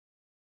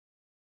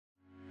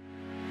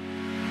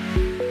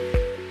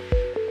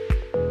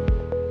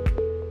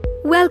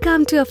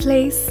Welcome to a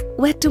place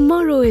where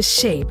tomorrow is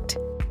shaped.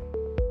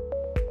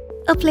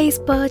 A place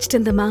perched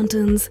in the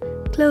mountains,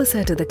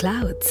 closer to the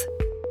clouds.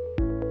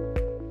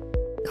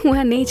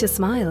 Where nature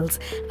smiles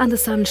and the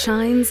sun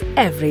shines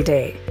every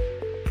day.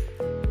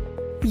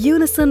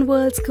 Unison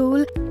World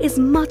School is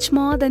much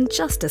more than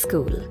just a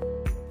school.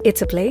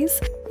 It's a place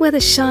where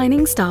the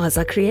shining stars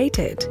are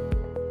created.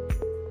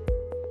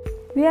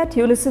 We at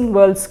Unison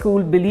World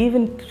School believe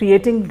in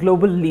creating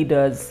global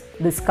leaders.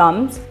 This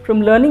comes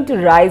from learning to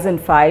rise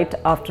and fight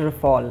after a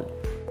fall.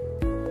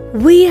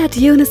 We at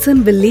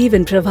Unison believe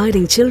in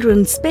providing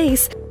children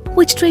space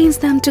which trains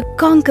them to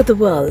conquer the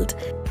world,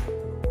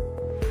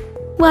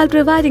 while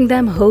providing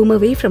them home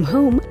away from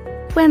home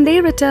when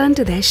they return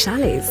to their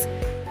chalets.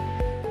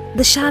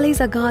 The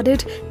chalets are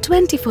guarded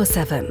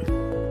 24/7.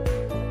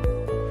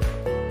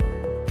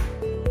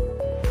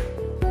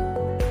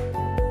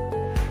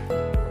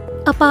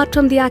 Apart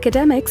from the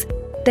academics,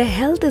 their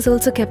health is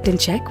also kept in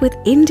check with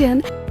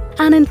Indian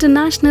and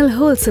international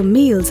wholesome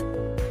meals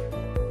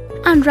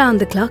and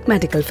round-the-clock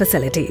medical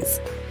facilities.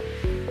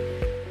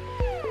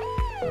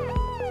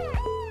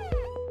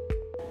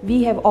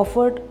 We have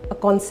offered a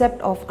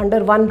concept of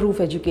under one roof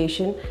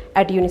education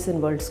at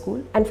Unison World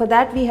School, and for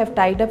that we have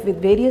tied up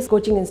with various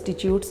coaching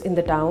institutes in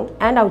the town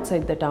and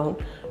outside the town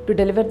to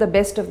deliver the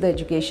best of the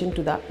education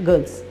to the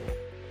girls.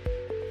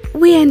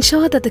 We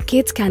ensure that the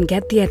kids can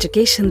get the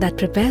education that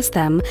prepares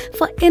them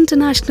for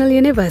international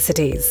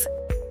universities.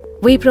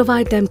 We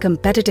provide them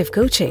competitive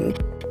coaching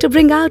to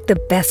bring out the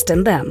best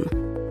in them.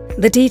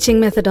 The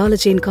teaching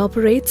methodology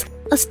incorporates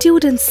a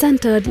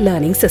student-centered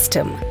learning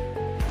system.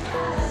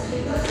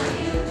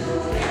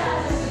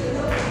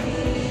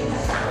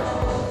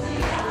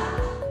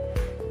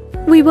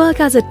 We work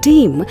as a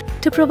team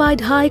to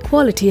provide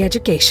high-quality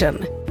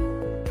education.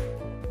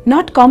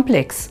 Not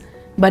complex,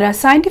 but our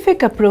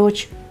scientific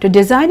approach to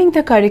designing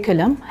the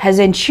curriculum has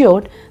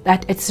ensured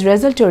that it's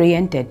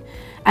result-oriented,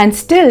 and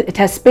still it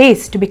has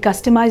space to be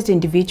customized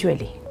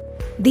individually.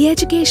 The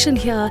education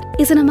here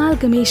is an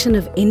amalgamation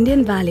of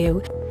Indian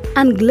value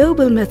and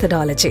global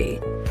methodology.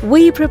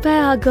 We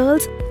prepare our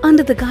girls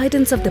under the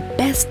guidance of the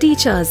best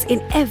teachers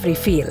in every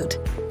field.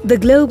 The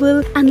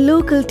global and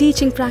local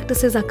teaching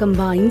practices are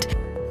combined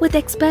with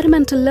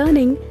experimental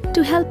learning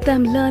to help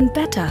them learn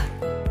better.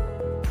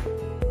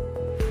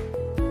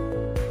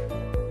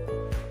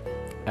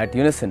 At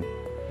Unison,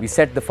 we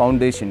set the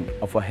foundation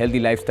of a healthy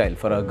lifestyle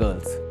for our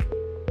girls.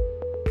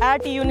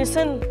 At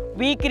Unison,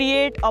 we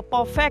create a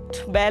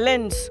perfect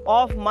balance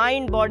of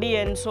mind, body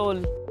and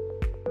soul.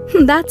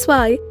 That's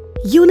why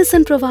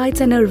Unison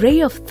provides an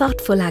array of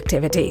thoughtful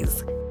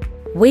activities.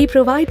 We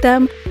provide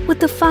them with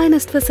the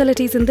finest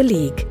facilities in the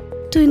league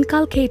to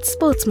inculcate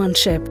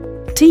sportsmanship,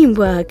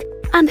 teamwork,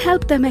 and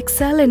help them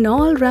excel in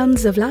all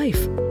realms of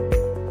life.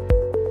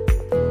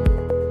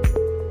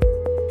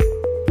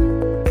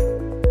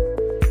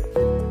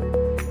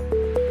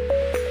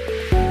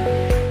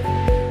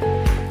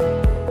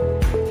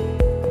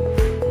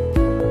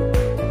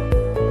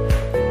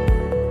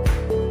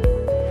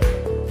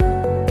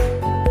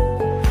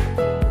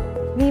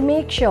 We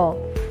make sure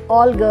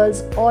all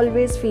girls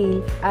always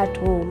feel at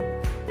home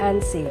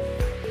and safe.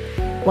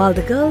 While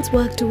the girls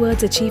work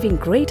towards achieving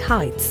great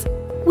heights,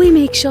 we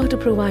make sure to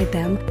provide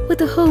them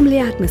with a homely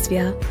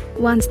atmosphere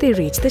once they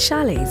reach the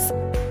chalets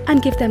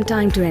and give them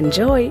time to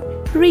enjoy,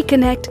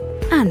 reconnect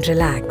and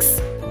relax.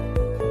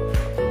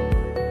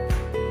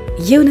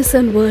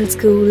 Unison World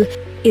School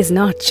is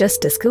not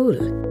just a school.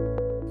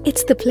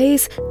 It's the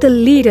place the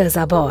leaders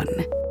are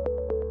born.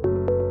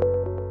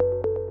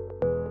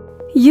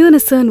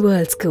 Unison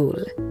World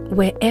School,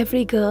 where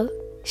every girl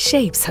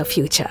shapes her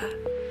future.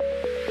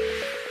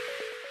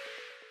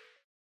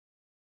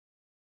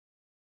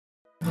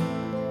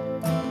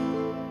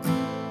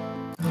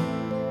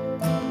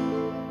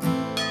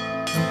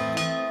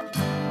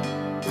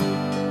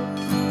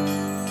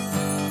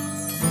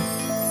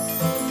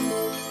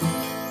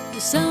 The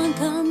sun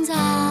comes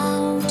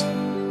out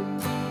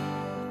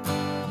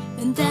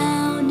and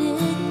down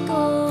it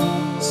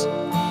goes.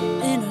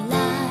 In our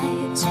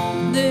lives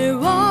there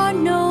are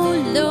no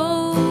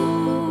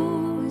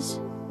lows.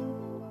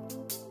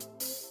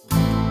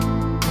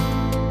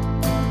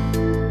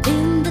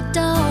 In the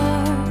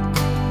dark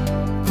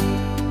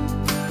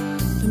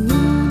the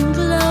moon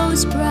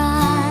glows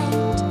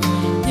bright.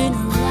 In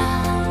our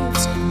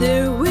lives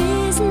there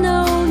is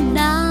no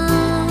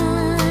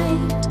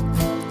night.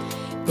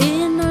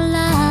 In our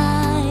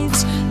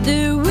lives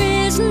there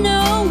is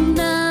no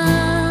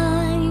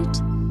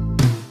night.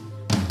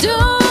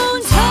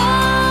 Don't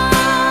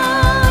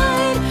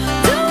hide,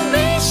 don't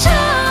be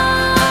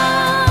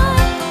shy.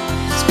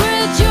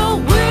 Spread your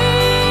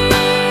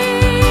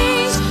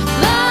wings,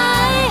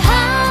 fly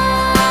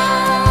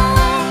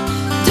high.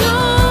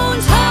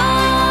 Don't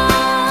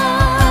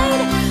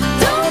hide,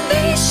 don't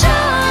be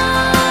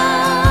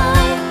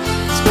shy.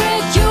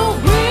 Spread your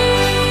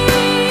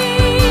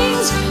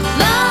wings,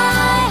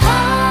 fly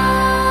high.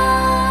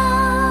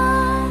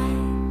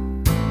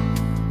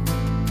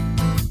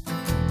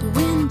 The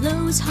wind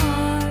blows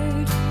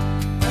hard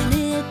and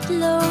it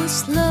blows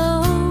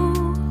slow.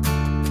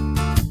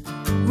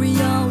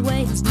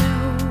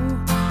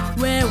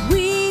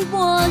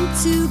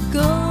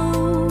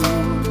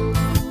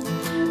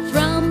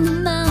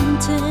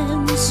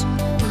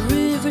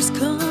 stars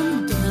come.